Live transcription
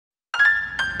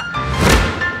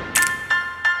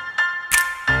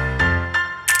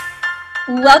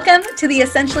Welcome to the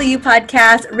Essentially You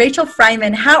podcast. Rachel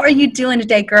Freiman, how are you doing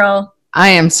today, girl? I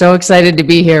am so excited to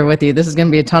be here with you. This is going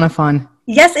to be a ton of fun.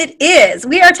 Yes, it is.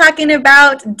 We are talking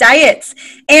about diets,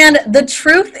 and the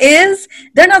truth is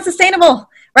they're not sustainable,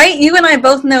 right? You and I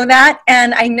both know that,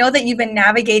 and I know that you've been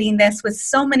navigating this with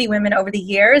so many women over the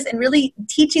years and really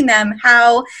teaching them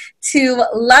how to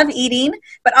love eating,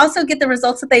 but also get the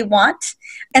results that they want.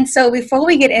 And so before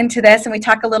we get into this and we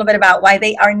talk a little bit about why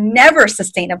they are never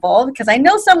sustainable, because I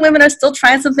know some women are still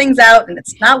trying some things out and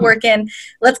it's not working,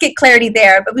 let's get clarity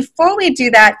there. But before we do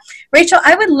that, Rachel,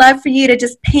 I would love for you to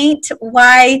just paint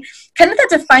why, kind of that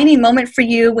defining moment for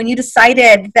you when you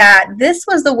decided that this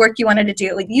was the work you wanted to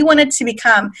do. Like you wanted to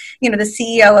become, the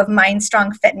CEO of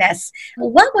MindStrong Fitness.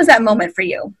 What was that moment for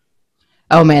you?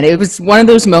 Oh man, it was one of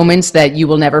those moments that you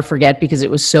will never forget because it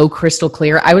was so crystal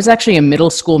clear. I was actually a middle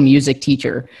school music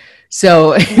teacher,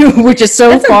 so which is so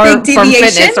That's far from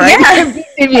fitness, right? Yeah. Big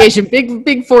deviation,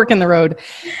 big fork in the road.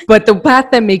 But the path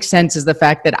that makes sense is the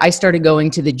fact that I started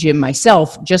going to the gym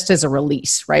myself just as a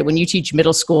release, right? When you teach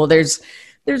middle school, there's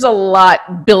a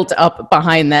lot built up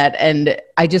behind that, and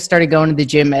I just started going to the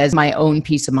gym as my own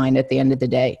peace of mind at the end of the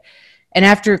day. And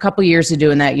after a couple of years of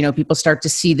doing that, people start to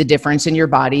see the difference in your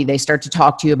body. They start to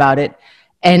talk to you about it.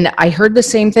 And I heard the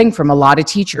same thing from a lot of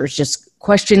teachers, just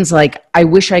questions like, I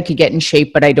wish I could get in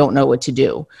shape, but I don't know what to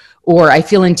do. Or I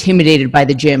feel intimidated by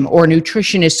the gym, or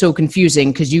nutrition is so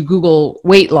confusing because you Google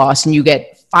weight loss and you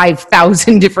get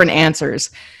 5,000 different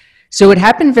answers. So it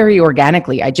happened very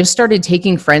organically. I just started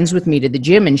taking friends with me to the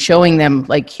gym and showing them,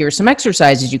 like, here's some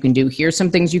exercises you can do. Here's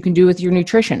some things you can do with your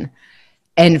nutrition.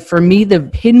 And for me, the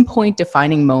pinpoint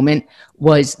defining moment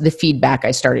was the feedback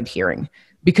I started hearing,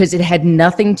 because it had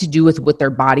nothing to do with what their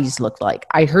bodies looked like.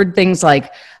 I heard things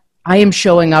like, I am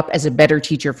showing up as a better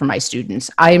teacher for my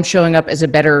students. I am showing up as a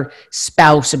better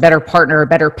spouse, a better partner, a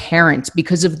better parent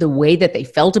because of the way that they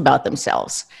felt about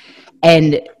themselves.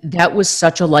 And that was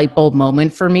such a light bulb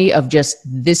moment for me of just,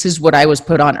 this is what I was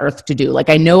put on earth to do. Like,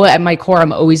 I know at my core,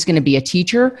 I'm always going to be a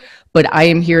teacher, but I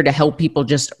am here to help people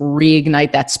just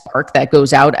reignite that spark that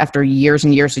goes out after years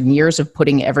and years and years of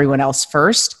putting everyone else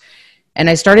first. And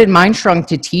I started MindStrong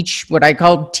to teach what I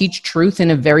call teach truth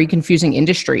in a very confusing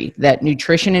industry, that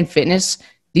nutrition and fitness,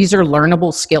 these are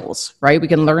learnable skills, right? We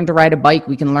can learn to ride a bike,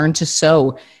 we can learn to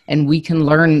sew, and we can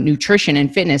learn nutrition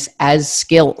and fitness as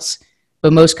skills.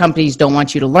 But most companies don't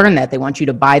want you to learn that. They want you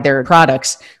to buy their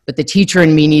products. But the teacher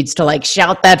in me needs to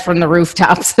shout that from the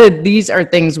rooftops that these are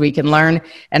things we can learn.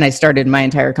 And I started my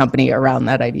entire company around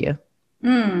that idea.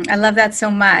 I love that so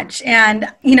much.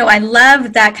 And, I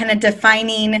love that kind of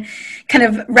defining kind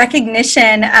of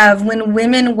recognition of when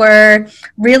women were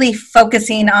really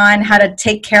focusing on how to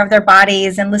take care of their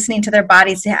bodies and listening to their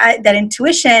bodies, that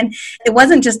intuition. It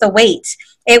wasn't just the weight.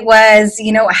 It was,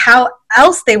 how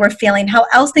else they were feeling, how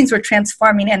else things were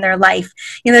transforming in their life.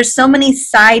 There's so many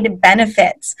side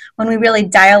benefits when we really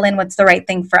dial in what's the right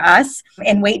thing for us,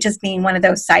 and weight just being one of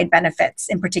those side benefits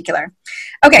in particular.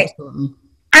 Okay. Absolutely.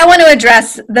 I want to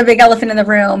address the big elephant in the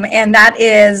room, and that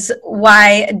is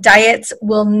why diets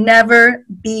will never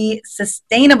be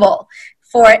sustainable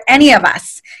for any of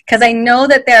us, because I know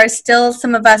that there are still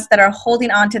some of us that are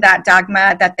holding on to that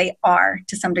dogma that they are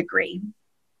to some degree.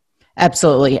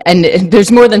 Absolutely. And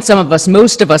there's more than some of us.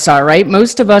 Most of us are, right?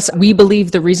 Most of us, we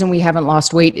believe the reason we haven't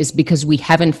lost weight is because we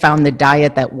haven't found the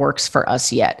diet that works for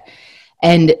us yet.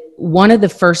 And one of the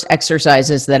first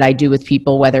exercises that I do with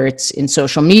people, whether it's in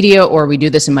social media or we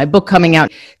do this in my book coming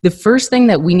out, the first thing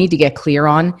that we need to get clear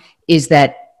on is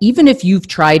that even if you've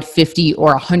tried 50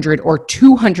 or 100 or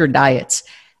 200 diets,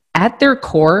 at their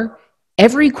core,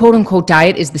 every quote unquote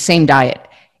diet is the same diet.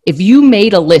 If you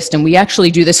made a list, and we actually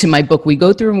do this in my book, we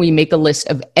go through and we make a list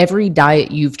of every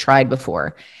diet you've tried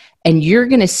before, and you're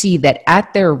going to see that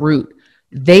at their root,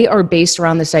 they are based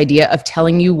around this idea of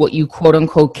telling you what you quote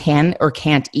unquote can or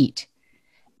can't eat.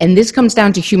 And this comes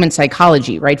down to human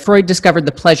psychology, right? Freud discovered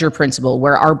the pleasure principle,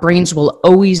 where our brains will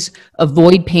always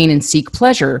avoid pain and seek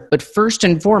pleasure. But first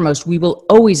and foremost, we will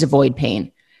always avoid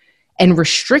pain. And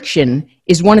restriction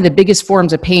is one of the biggest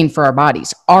forms of pain for our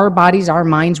bodies. Our bodies, our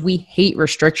minds, we hate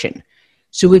restriction.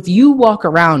 So if you walk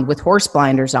around with horse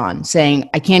blinders on saying,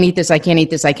 I can't eat this, I can't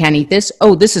eat this, I can't eat this.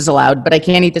 Oh, this is allowed, but I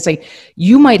can't eat this.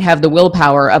 You might have the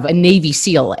willpower of a Navy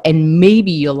SEAL, and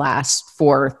maybe you'll last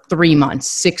for 3 months,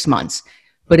 6 months.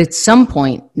 But at some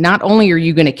point, not only are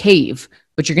you going to cave,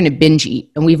 but you're going to binge eat.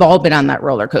 And we've all been on that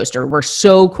roller coaster. We're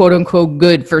so quote unquote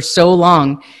good for so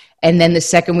long. And then the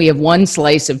second we have one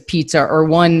slice of pizza or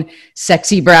one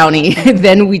sexy brownie,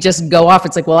 then we just go off.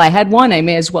 It's like, well, I had one, I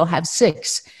may as well have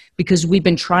 6. Because we've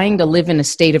been trying to live in a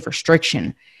state of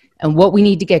restriction. And what we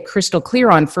need to get crystal clear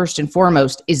on first and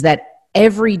foremost is that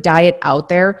every diet out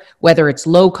there, whether it's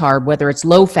low carb, whether it's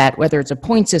low fat, whether it's a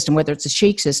point system, whether it's a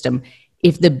shake system,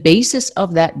 if the basis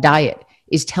of that diet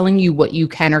is telling you what you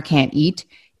can or can't eat,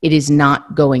 it is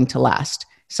not going to last.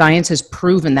 Science has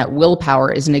proven that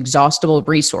willpower is an exhaustible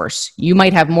resource. You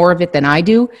might have more of it than I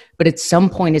do, but at some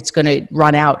point it's going to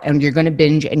run out and you're going to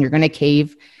binge and you're going to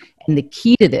cave. And the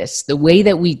key to this, the way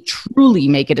that we truly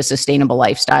make it a sustainable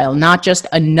lifestyle, not just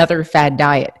another fad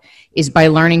diet, is by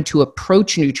learning to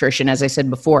approach nutrition, as I said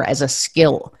before, as a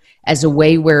skill, as a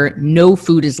way where no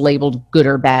food is labeled good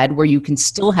or bad, where you can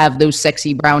still have those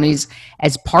sexy brownies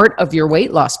as part of your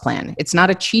weight loss plan. It's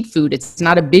not a cheat food. It's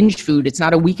not a binge food. It's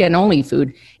not a weekend only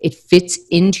food. It fits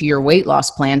into your weight loss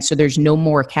plan. So there's no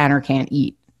more can or can't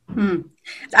eat.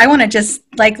 I want to just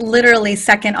literally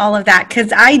second all of that,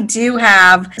 because I do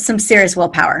have some serious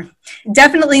willpower,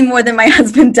 definitely more than my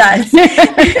husband does.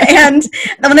 And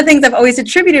one of the things I've always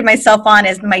attributed myself on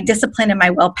is my discipline and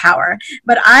my willpower.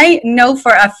 But I know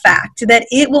for a fact that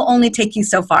it will only take you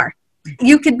so far.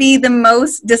 You could be the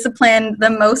most disciplined,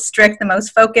 the most strict, the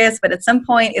most focused, but at some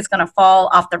point it's going to fall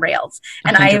off the rails.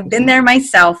 And 100%. I have been there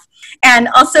myself. And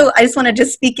also, I just want to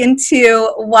just speak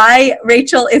into why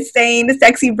Rachel is saying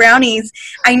sexy brownies.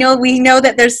 We know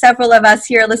that there's several of us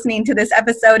here listening to this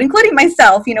episode, including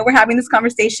myself. We're having this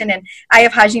conversation, and I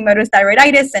have Hashimoto's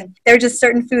thyroiditis, and there are just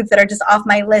certain foods that are just off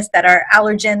my list that are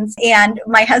allergens. And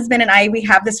my husband and I, we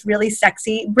have this really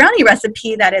sexy brownie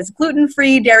recipe that is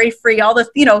gluten-free, dairy-free, all the,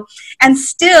 and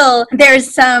still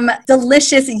there's some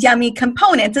delicious, yummy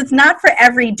components. It's not for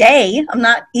every day. I'm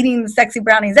not eating sexy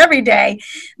brownies every day,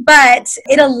 but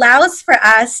it allows for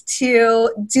us to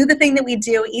do the thing that we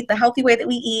do, eat the healthy way that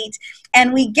we eat,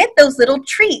 and we get those little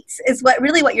treats is what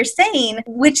you're saying,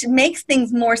 which makes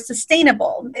things more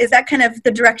sustainable. Is that kind of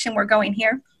the direction we're going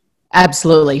here?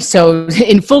 Absolutely. So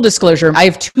in full disclosure, I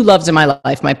have two loves in my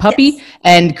life, my puppy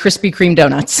and Krispy Kreme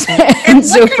donuts. And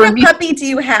so what kind of puppy do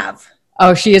you have?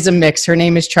 Oh, she is a mix. Her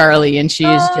name is Charlie, and she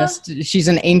is she's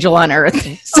an angel on earth.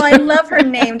 So. Oh, I love her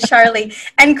name, Charlie.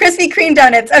 And Krispy Kreme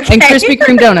donuts. Okay. And Krispy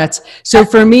Kreme donuts. So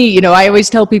for me, I always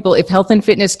tell people, if health and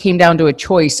fitness came down to a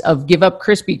choice of give up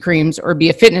Krispy Kremes or be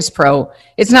a fitness pro,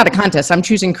 it's not a contest. I'm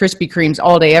choosing Krispy Kremes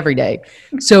all day, every day.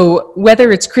 So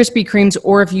whether it's Krispy Kremes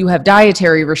or if you have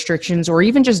dietary restrictions or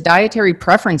even just dietary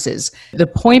preferences, the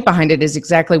point behind it is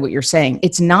exactly what you're saying.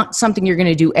 It's not something you're going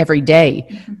to do every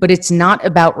day, but it's not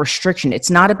about restriction. It's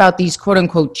not about these quote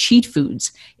unquote cheat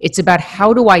foods. It's about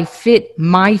how do I fit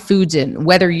my foods in,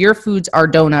 whether your foods are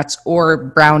donuts or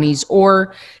brownies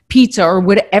or pizza or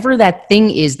whatever that thing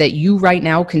is that you right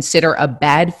now consider a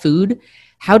bad food.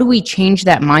 How do we change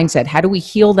that mindset? How do we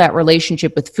heal that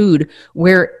relationship with food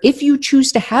where if you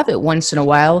choose to have it once in a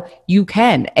while, you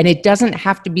can. And it doesn't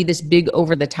have to be this big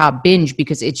over the top binge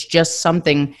because it's just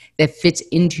something that fits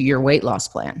into your weight loss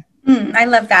plan. I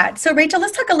love that. So Rachel,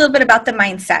 let's talk a little bit about the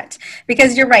mindset,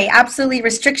 because you're right. Absolutely.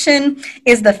 Restriction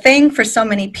is the thing for so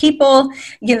many people.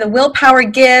 The willpower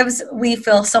gives. We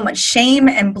feel so much shame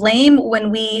and blame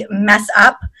when we mess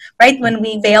up, right? When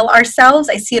we veil ourselves.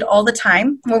 I see it all the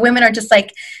time where women are just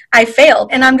like, I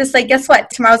failed. And I'm just like, guess what?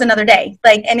 Tomorrow's another day.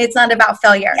 And it's not about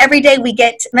failure. Every day we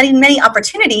get many, many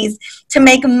opportunities to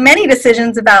make many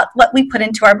decisions about what we put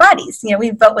into our bodies. We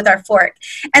vote with our fork.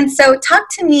 And so talk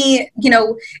to me,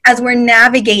 as we're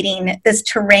navigating this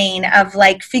terrain of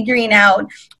figuring out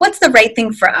what's the right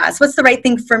thing for us, what's the right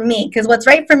thing for me, because what's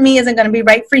right for me isn't going to be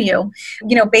right for you,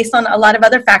 based on a lot of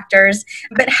other factors.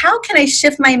 But how can I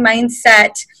shift my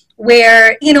mindset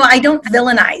where, I don't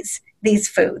villainize these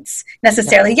foods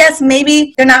necessarily? Yes,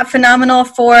 maybe they're not phenomenal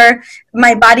for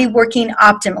my body working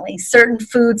optimally. Certain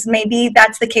foods, maybe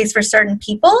that's the case for certain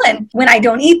people. And when I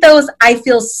don't eat those, I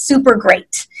feel super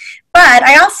great. But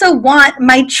I also want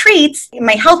my treats,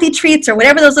 my healthy treats or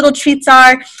whatever those little treats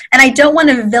are, and I don't want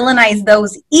to villainize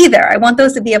those either. I want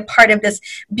those to be a part of this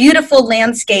beautiful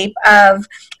landscape of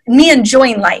me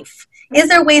enjoying life. Is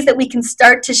there ways that we can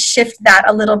start to shift that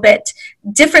a little bit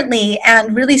differently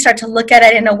and really start to look at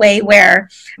it in a way where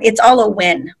it's all a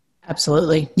win?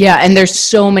 Absolutely. Yeah. And there's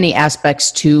so many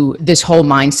aspects to this whole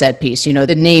mindset piece.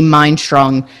 The name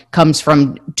MindStrong comes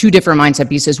from two different mindset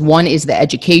pieces. One is the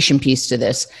education piece to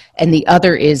this. And the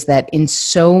other is that in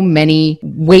so many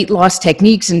weight loss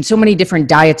techniques and so many different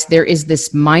diets, there is this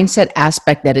mindset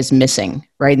aspect that is missing,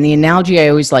 right? And the analogy I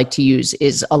always like to use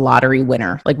is a lottery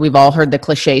winner. We've all heard the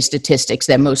cliche statistics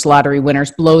that most lottery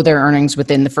winners blow their earnings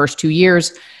within the first 2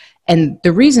 years. And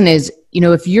the reason is,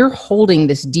 if you're holding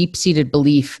this deep-seated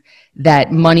belief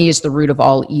that money is the root of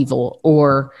all evil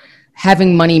or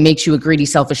having money makes you a greedy,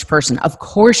 selfish person. Of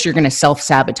course, you're going to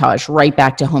self-sabotage right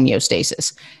back to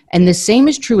homeostasis. And the same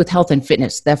is true with health and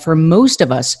fitness, that for most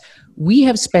of us, we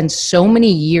have spent so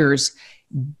many years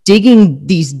digging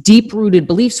these deep-rooted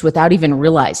beliefs without even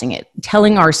realizing it,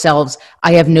 telling ourselves,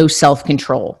 I have no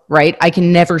self-control, right? I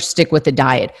can never stick with a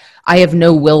diet. I have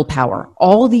no willpower.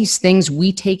 All these things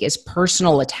we take as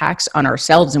personal attacks on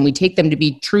ourselves, and we take them to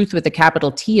be truth with a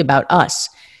capital T about us.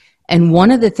 And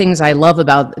one of the things I love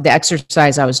about the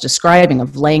exercise I was describing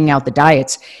of laying out the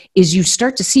diets is you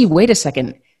start to see, wait a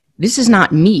second, this is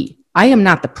not me. I am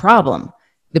not the problem.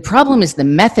 The problem is the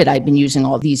method I've been using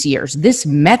all these years. This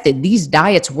method, these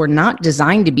diets were not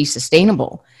designed to be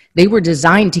sustainable. They were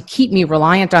designed to keep me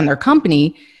reliant on their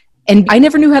company. And I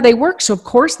never knew how they worked. So of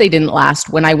course they didn't last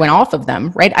when I went off of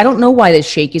them, right? I don't know why this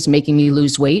shake is making me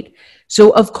lose weight.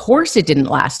 So of course it didn't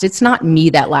last. It's not me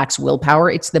that lacks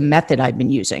willpower. It's the method I've been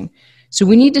using. So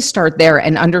we need to start there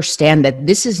and understand that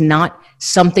this is not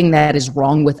something that is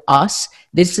wrong with us.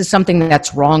 This is something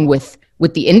that's wrong with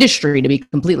the industry, to be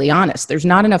completely honest. There's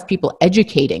not enough people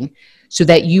educating so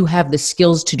that you have the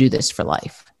skills to do this for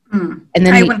life. And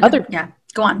then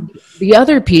go on. The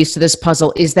other piece to this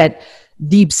puzzle is that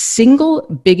the single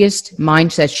biggest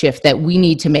mindset shift that we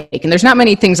need to make, and there's not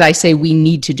many things I say we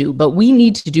need to do, but we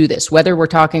need to do this, whether we're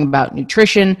talking about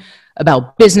nutrition,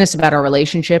 about business, about our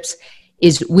relationships,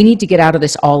 is we need to get out of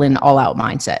this all in, all out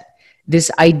mindset. This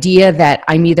idea that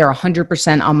I'm either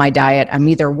 100% on my diet, I'm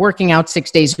either working out 6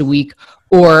 days a week,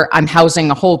 or I'm housing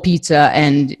a whole pizza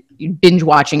and binge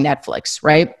watching Netflix,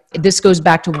 right? This goes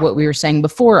back to what we were saying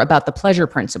before about the pleasure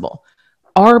principle.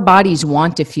 Our bodies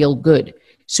want to feel good.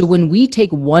 So when we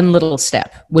take one little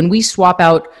step, when we swap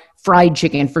out fried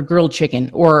chicken for grilled chicken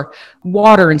or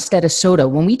water instead of soda,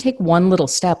 when we take one little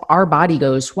step, our body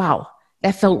goes, wow,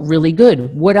 that felt really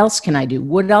good. What else can I do?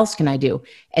 What else can I do?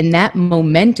 And that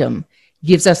momentum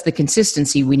gives us the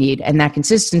consistency we need. And that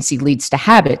consistency leads to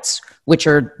habits, which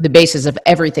are the basis of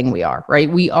everything we are,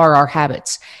 right? We are our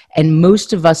habits. And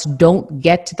most of us don't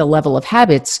get to the level of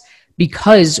habits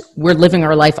because we're living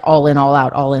our life all in, all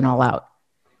out, all in, all out.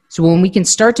 So when we can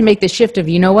start to make the shift of,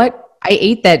 you know what? I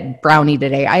ate that brownie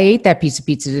today. I ate that piece of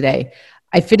pizza today.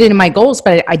 I fit into my goals,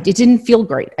 but it didn't feel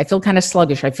great. I feel kind of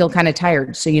sluggish. I feel kind of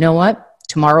tired. So you know what?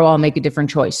 Tomorrow I'll make a different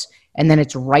choice. And then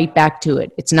it's right back to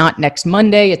it. It's not next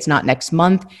Monday. It's not next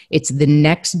month. It's the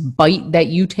next bite that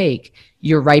you take.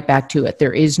 You're right back to it.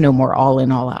 There is no more all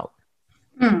in, all out.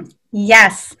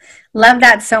 Yes. Love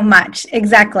that so much.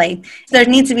 Exactly. There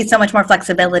needs to be so much more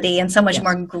flexibility and so much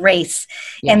more grace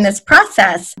in this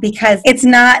process, because it's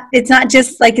not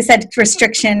just, like you said,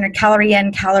 restriction or calorie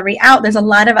in, calorie out. There's a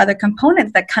lot of other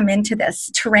components that come into this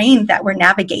terrain that we're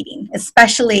navigating,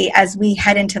 especially as we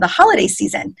head into the holiday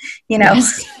season, you know?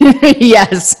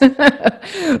 Yes,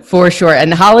 for sure.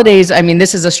 And holidays, I mean,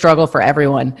 this is a struggle for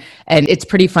everyone. And it's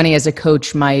pretty funny as a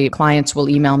coach, my clients will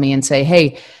email me and say,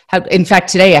 hey, in fact,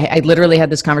 today, I literally had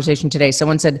this conversation today.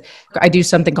 Someone said, I do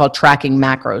something called tracking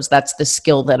macros. That's the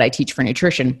skill that I teach for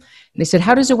nutrition. And they said,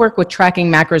 how does it work with tracking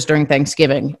macros during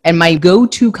Thanksgiving? And my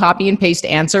go-to copy and paste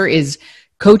answer is,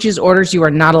 coach's orders, you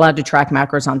are not allowed to track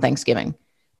macros on Thanksgiving,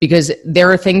 because there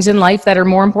are things in life that are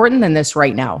more important than this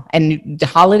right now. And the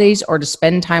holidays are to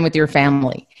spend time with your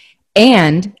family.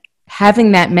 And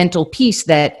having that mental piece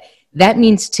that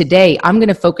means today I'm going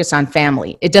to focus on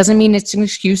family. It doesn't mean it's an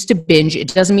excuse to binge.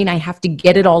 It doesn't mean I have to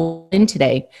get it all in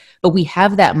today, but we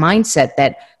have that mindset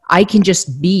that I can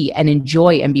just be and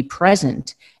enjoy and be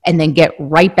present and then get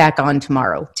right back on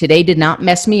tomorrow. Today did not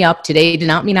mess me up. Today did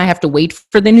not mean I have to wait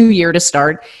for the new year to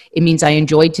start. It means I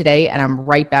enjoyed today and I'm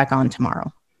right back on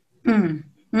tomorrow.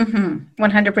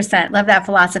 100%. Love that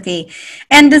philosophy.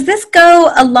 And does this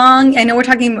go along? I know we're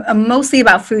talking mostly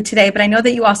about food today, but I know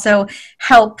that you also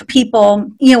help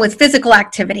people, with physical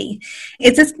activity.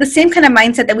 Is this the same kind of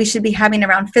mindset that we should be having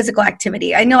around physical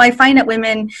activity? I know I find that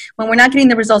women, when we're not getting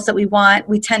the results that we want,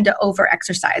 we tend to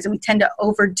over-exercise and we tend to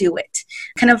overdo it.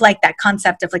 Kind of like that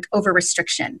concept of like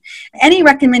over-restriction. Any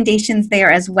recommendations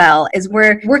there as well? Is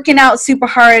we're working out super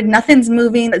hard, nothing's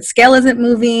moving, the scale isn't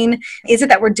moving. Is it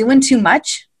that we're doing too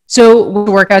much? So with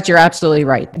workouts, you're absolutely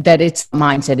right that it's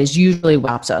mindset is usually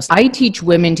what stops us. I teach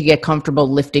women to get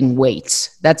comfortable lifting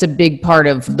weights. That's a big part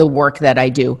of the work that I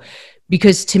do.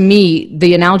 Because to me,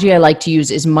 the analogy I like to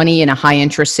use is money in a high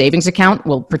interest savings account.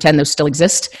 We'll pretend those still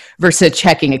exist versus a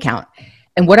checking account.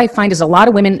 And what I find is a lot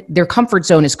of women, their comfort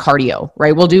zone is cardio,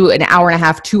 right? We'll do an hour and a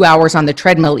half, 2 hours on the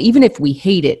treadmill, even if we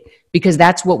hate it, because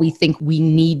that's what we think we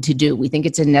need to do. We think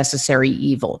it's a necessary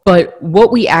evil. But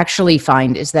what we actually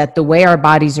find is that the way our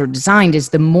bodies are designed is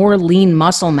the more lean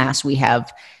muscle mass we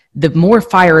have, the more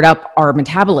fired up our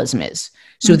metabolism is.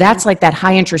 So that's like that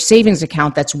high interest savings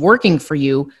account that's working for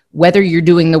you, whether you're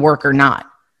doing the work or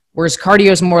not. Whereas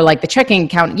cardio is more like the checking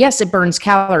account. Yes, it burns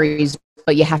calories,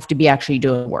 but you have to be actually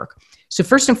doing work. So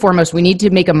first and foremost, we need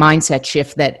to make a mindset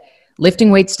shift that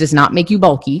lifting weights does not make you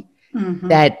bulky,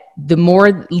 that the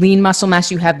more lean muscle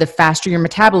mass you have, the faster your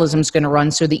metabolism is going to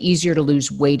run, so the easier to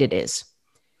lose weight it is.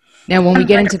 Now, when we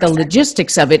get into the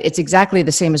logistics of it, it's exactly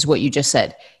the same as what you just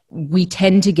said. We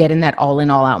tend to get in that all in,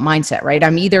 all out mindset, right?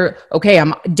 I'm either, okay,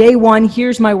 I'm day one,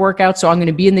 here's my workout, so I'm going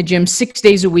to be in the gym 6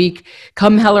 days a week,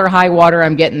 come hell or high water,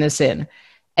 I'm getting this in.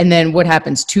 And then what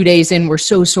happens? 2 days in, we're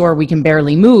so sore we can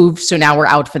barely move, so now we're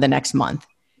out for the next month.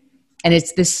 And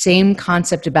it's the same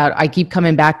concept about, I keep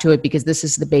coming back to it because this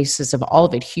is the basis of all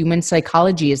of it. Human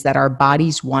psychology is that our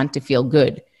bodies want to feel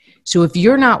good. So if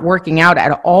you're not working out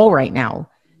at all right now,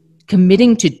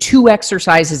 committing to 2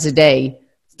 exercises a day,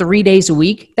 3 days a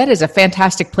week, that is a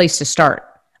fantastic place to start.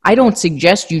 I don't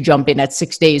suggest you jump in at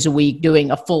 6 days a week doing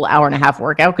a full hour-and-a-half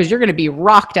workout because you're going to be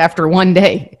rocked after one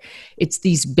day. It's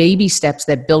these baby steps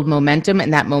that build momentum,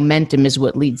 and that momentum is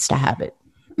what leads to habit.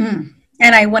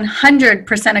 And I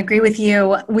 100% agree with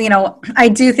you. I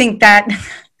do think that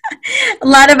a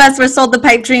lot of us were sold the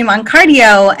pipe dream on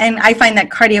cardio, and I find that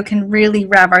cardio can really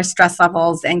rev our stress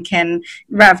levels and can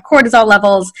rev cortisol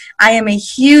levels. I am a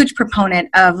huge proponent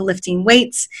of lifting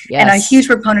weights and a huge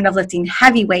proponent of lifting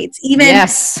heavy weights. Even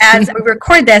as we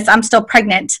record this, I'm still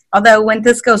pregnant. Although when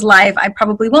this goes live, I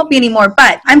probably won't be anymore,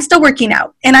 but I'm still working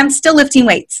out and I'm still lifting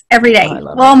weights every day.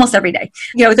 Almost every day,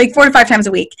 it's like 4 to 5 times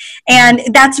a week. And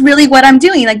that's really what I'm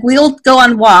doing. Like, we'll go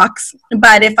on walks,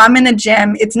 but if I'm in the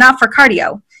gym, it's not for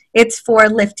cardio. It's for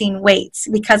lifting weights,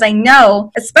 because I know,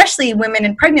 especially women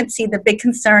in pregnancy, the big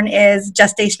concern is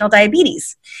gestational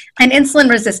diabetes and insulin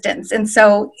resistance. And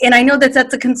I know that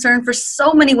that's a concern for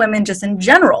so many women just in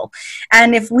general.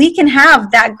 And if we can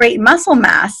have that great muscle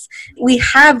mass, we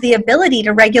have the ability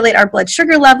to regulate our blood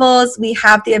sugar levels. We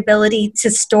have the ability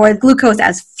to store glucose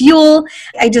as fuel.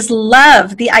 I just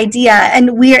love the idea.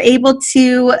 And we are able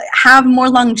to have more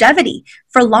longevity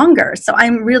for longer. So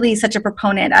I'm really such a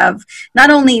proponent of not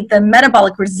only the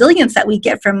metabolic resilience that we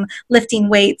get from lifting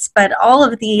weights, but all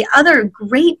of the other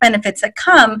great benefits that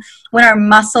come when our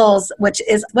muscles, which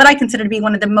is what I consider to be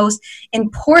one of the most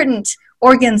important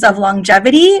organs of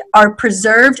longevity, are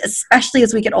preserved, especially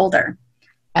as we get older.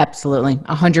 Absolutely,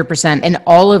 100%. And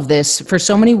all of this, for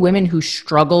so many women who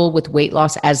struggle with weight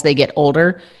loss as they get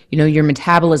older, your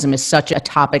metabolism is such a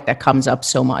topic that comes up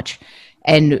so much.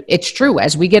 And it's true.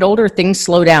 As we get older, things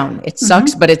slow down. It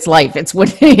sucks, but it's life. It's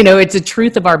what, it's a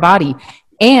truth of our body.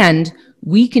 And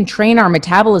we can train our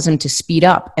metabolism to speed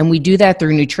up. And we do that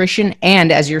through nutrition.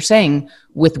 And as you're saying,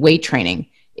 with weight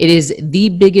training, it is the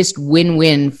biggest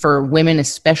win-win for women,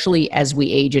 especially as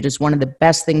we age. It is one of the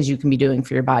best things you can be doing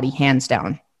for your body, hands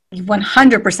down.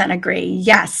 100% agree.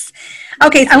 Yes.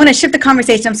 Okay. I want to shift the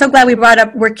conversation. I'm so glad we brought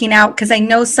up working out, because I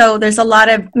know there's a lot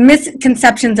of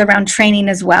misconceptions around training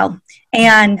as well,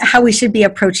 and how we should be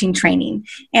approaching training.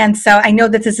 And so I know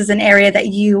that this is an area that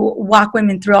you walk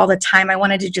women through all the time. I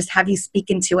wanted to just have you speak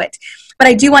into it. But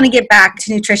I do want to get back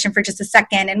to nutrition for just a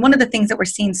second. And one of the things that we're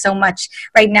seeing so much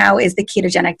right now is the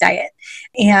ketogenic diet,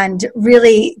 and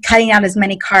really cutting out as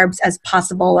many carbs as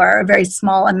possible, or a very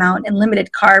small amount and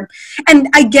limited carb. And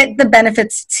I get the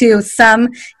benefits to some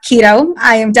keto.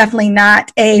 I am definitely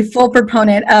not a full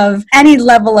proponent of any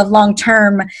level of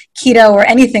long-term keto or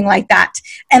anything like that.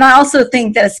 And I also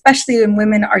think that, especially when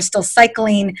women are still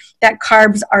cycling, that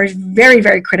carbs are very,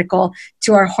 very critical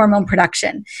to our hormone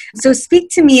production. So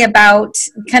speak to me about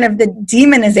kind of the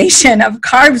demonization of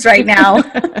carbs right now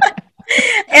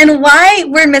and why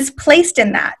we're misplaced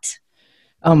in that.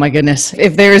 Oh my goodness.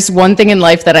 If there's one thing in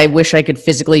life that I wish I could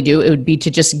physically do, it would be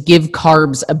to just give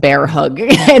carbs a bear hug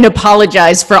and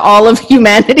apologize for all of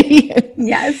humanity.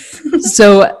 Yes.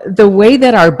 So the way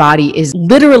that our body is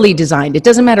literally designed, it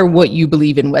doesn't matter what you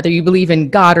believe in, whether you believe in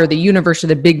God or the universe or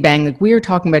the Big Bang, like we are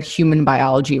talking about human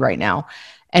biology right now.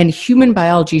 And human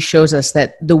biology shows us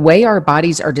that the way our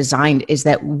bodies are designed is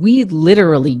that we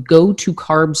literally go to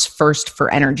carbs first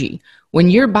for energy. When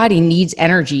your body needs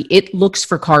energy, it looks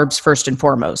for carbs first and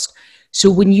foremost. So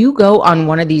when you go on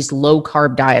one of these low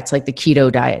carb diets, like the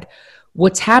keto diet,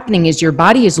 what's happening is your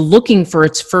body is looking for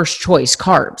its first choice,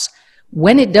 carbs.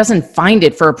 When it doesn't find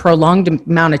it for a prolonged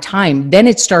amount of time, then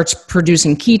it starts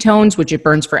producing ketones, which it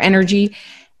burns for energy.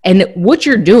 And what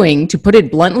you're doing, to put it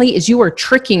bluntly, is you are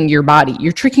tricking your body.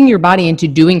 You're tricking your body into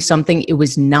doing something it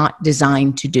was not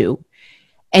designed to do.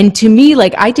 And to me,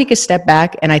 like, I take a step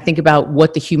back and I think about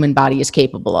what the human body is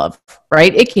capable of,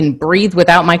 right? It can breathe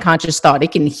without my conscious thought.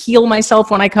 It can heal myself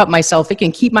when I cut myself. It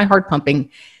can keep my heart pumping.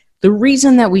 The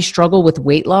reason that we struggle with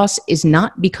weight loss is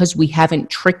not because we haven't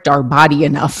tricked our body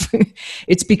enough.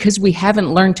 It's because we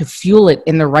haven't learned to fuel it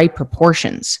in the right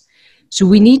proportions. So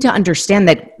we need to understand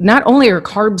that not only are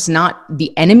carbs not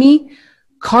the enemy,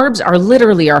 carbs are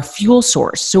literally our fuel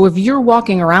source. So if you're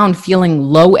walking around feeling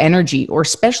low energy, or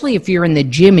especially if you're in the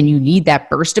gym and you need that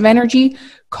burst of energy,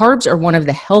 carbs are one of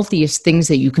the healthiest things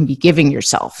that you can be giving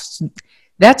yourself.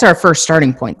 That's our first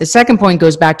starting point. The second point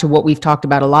goes back to what we've talked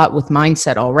about a lot with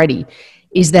mindset already,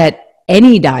 is that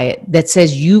any diet that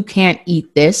says you can't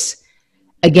eat this,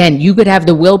 again, you could have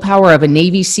the willpower of a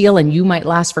Navy SEAL and you might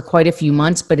last for quite a few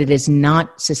months, but it is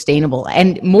not sustainable.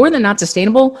 And more than not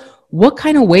sustainable, what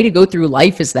kind of way to go through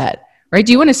life is that? Right?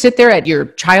 Do you want to sit there at your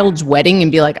child's wedding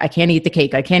and be like, I can't eat the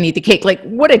cake. I can't eat the cake. Like,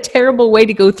 what a terrible way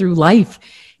to go through life.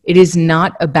 It is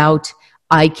not about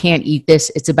I can't eat this.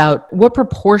 It's about what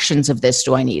proportions of this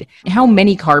do I need? How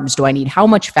many carbs do I need? How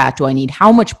much fat do I need?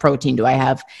 How much protein do I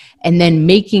have? And then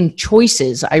making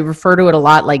choices. I refer to it a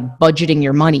lot like budgeting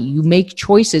your money. You make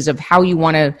choices of how you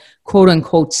want to, quote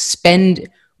unquote, spend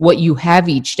what you have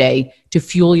each day to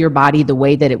fuel your body the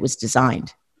way that it was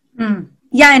designed.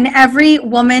 Yeah, and every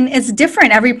woman is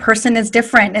different. Every person is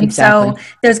different. And exactly. So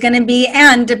there's going to be,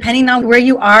 and depending on where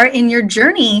you are in your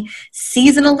journey,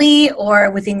 seasonally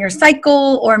or within your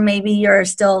cycle, or maybe you're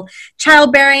still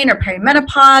childbearing or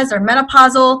perimenopause or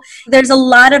menopausal, there's a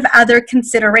lot of other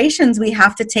considerations we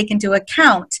have to take into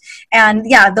account. And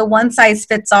yeah, the one size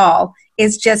fits all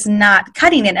is just not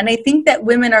cutting it. And I think that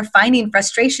women are finding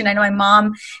frustration. I know my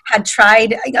mom had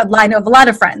tried, I know of a lot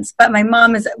of friends, but my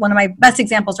mom is one of my best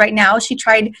examples right now. She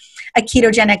tried a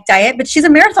ketogenic diet, but she's a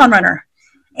marathon runner.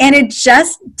 And it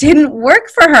just didn't work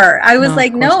for her. I was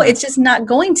like, no, it's just not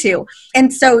going to.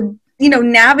 And so,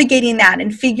 navigating that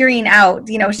and figuring out,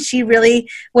 she really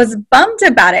was bummed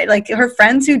about it. Like her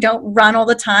friends who don't run all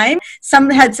the time, some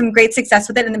had some great success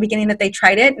with it in the beginning that they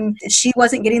tried it, and she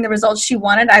wasn't getting the results she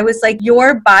wanted. I was like,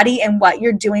 your body and what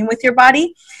you're doing with your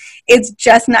body, it's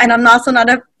just not, and I'm also not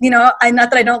I'm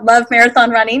not that I don't love marathon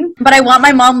running, but I want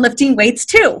my mom lifting weights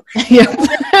too. Yeah.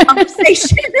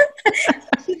 Conversation.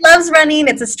 She loves running.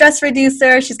 It's a stress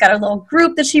reducer. She's got a little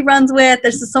group that she runs with.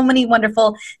 There's just so many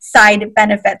wonderful side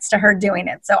benefits to her doing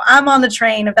it. So I'm on the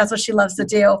train if that's what she loves to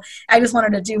do. I just want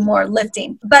her to do more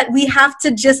lifting. But we have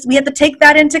to take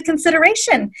that into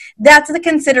consideration. That's the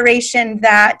consideration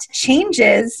that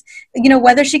changes,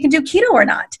 whether she can do keto or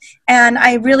not. And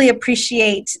I really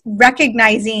appreciate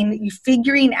recognizing,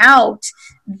 figuring out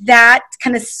that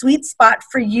kind of sweet spot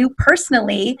for you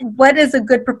personally. What is a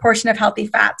good proportion of healthy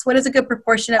fats? What is a good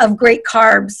proportion of great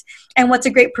carbs? And what's a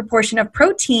great proportion of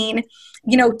protein,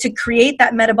 to create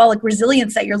that metabolic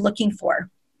resilience that you're looking for?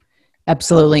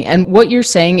 Absolutely. And what you're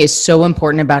saying is so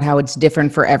important about how it's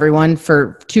different for everyone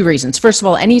for two reasons. First of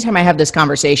all, anytime I have this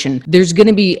conversation, there's going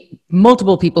to be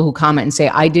multiple people who comment and say,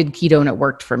 I did keto and it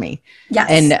worked for me. Yes.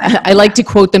 And I like to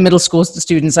quote the middle school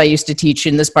students I used to teach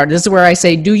in this part. This is where I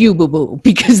say, do you boo-boo?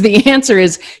 Because the answer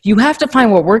is you have to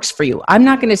find what works for you. I'm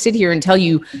not going to sit here and tell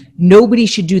you nobody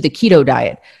should do the keto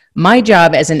diet. My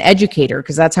job as an educator,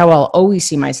 because that's how I'll always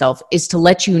see myself, is to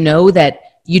let you know that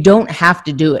you don't have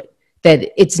to do it.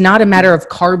 That it's not a matter of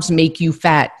carbs make you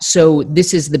fat, so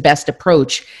this is the best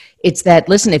approach. It's that,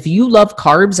 listen, if you love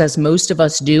carbs, as most of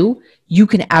us do, you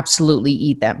can absolutely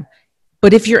eat them.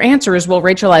 But if your answer is, well,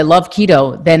 Rachel, I love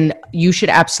keto, then you should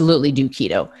absolutely do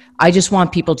keto. I just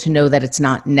want people to know that it's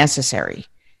not necessary.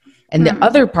 And the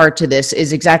other part to this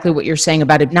is exactly what you're saying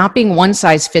about it not being one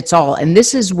size fits all. And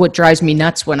this is what drives me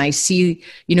nuts when I see,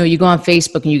 you go on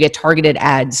Facebook and you get targeted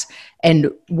ads. And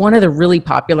one of the really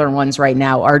popular ones right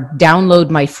now are download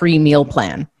my free meal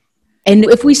plan. And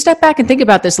if we step back and think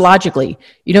about this logically,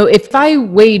 if I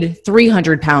weighed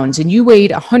 300 pounds and you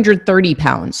weighed 130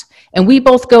 pounds and we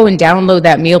both go and download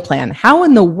that meal plan, how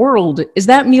in the world is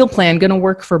that meal plan going to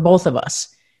work for both of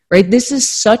us? Right? This is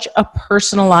such a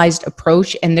personalized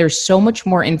approach, and there's so much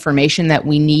more information that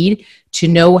we need to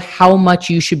know how much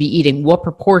you should be eating, what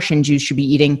proportions you should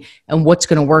be eating, and what's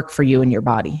going to work for you and your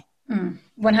body.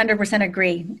 100%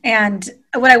 agree. And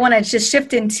what I want to just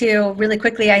shift into really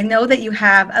quickly, I know that you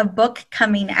have a book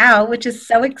coming out, which is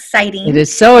so exciting. It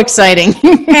is so exciting.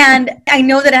 And I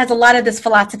know that it has a lot of this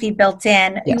philosophy built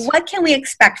in. Yes. What can we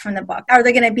expect from the book? Are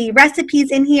there going to be recipes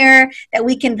in here that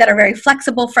are very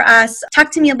flexible for us?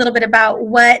 Talk to me a little bit about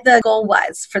what the goal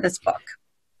was for this book.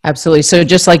 Absolutely. So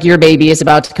just like your baby is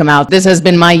about to come out, this has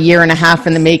been my 1.5 years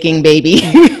in the making, baby.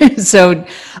 So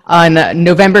on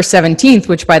November 17th,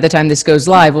 which by the time this goes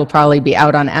live will probably be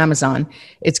out on Amazon,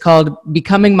 it's called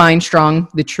Becoming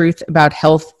MindStrong, The Truth About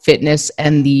Health, Fitness,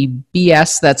 and the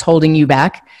BS That's Holding You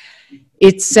Back.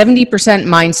 It's 70%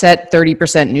 mindset,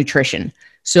 30% nutrition.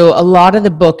 So a lot of the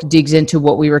book digs into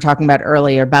what we were talking about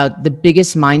earlier about the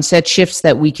biggest mindset shifts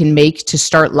that we can make to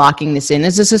start locking this in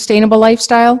as a sustainable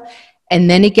lifestyle. And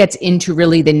then it gets into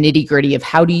really the nitty gritty of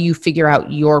how do you figure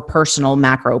out your personal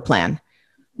macro plan.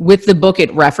 With the book,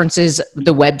 it references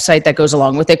the website that goes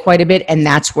along with it quite a bit. And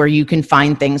that's where you can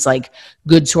find things like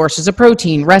good sources of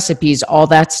protein, recipes, all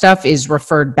that stuff is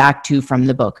referred back to from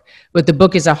the book. But the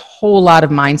book is a whole lot of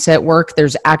mindset work.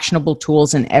 There's actionable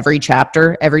tools in every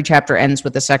chapter. Every chapter ends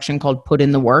with a section called Put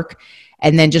in the Work,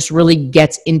 and then just really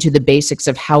gets into the basics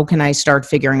of how can I start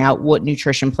figuring out what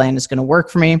nutrition plan is going to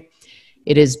work for me.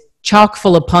 It is chock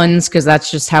full of puns because that's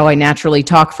just how I naturally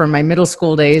talk from my middle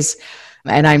school days.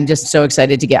 And I'm just so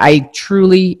excited to I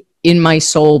truly, in my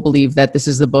soul, believe that this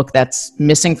is the book that's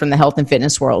missing from the health and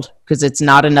fitness world, because it's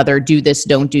not another do this,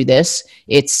 don't do this.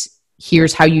 It's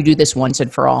here's how you do this once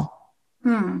and for all.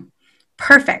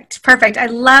 Perfect. Perfect. I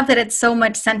love that it's so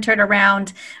much centered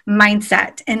around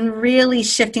mindset and really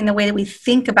shifting the way that we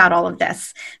think about all of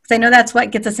this. Because I know that's what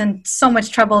gets us in so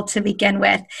much trouble to begin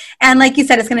with. And like you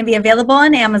said, it's going to be available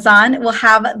on Amazon. We'll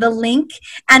have the link.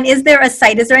 And is there a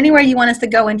site? Is there anywhere you want us to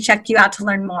go and check you out to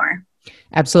learn more?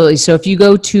 Absolutely. So if you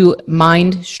go to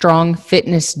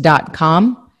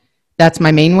mindstrongfitness.com, that's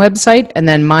my main website. And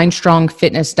then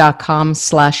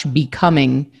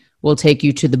mindstrongfitness.com/becoming will take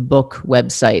you to the book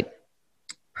website.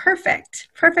 Perfect.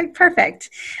 Perfect. Perfect.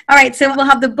 All right. So we'll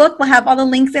have the book. We'll have all the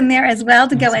links in there as well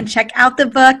to go and check out the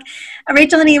book.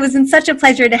 Rachel, honey, it was such a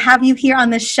pleasure to have you here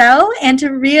on the show and to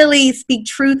really speak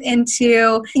truth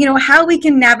into, how we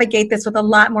can navigate this with a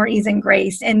lot more ease and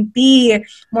grace and be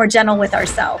more gentle with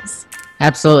ourselves.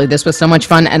 Absolutely. This was so much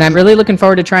fun. And I'm really looking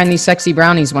forward to trying these sexy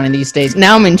brownies one of these days.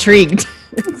 Now I'm intrigued.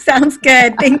 Sounds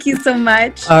good. Thank you so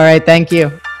much. All right. Thank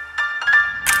you.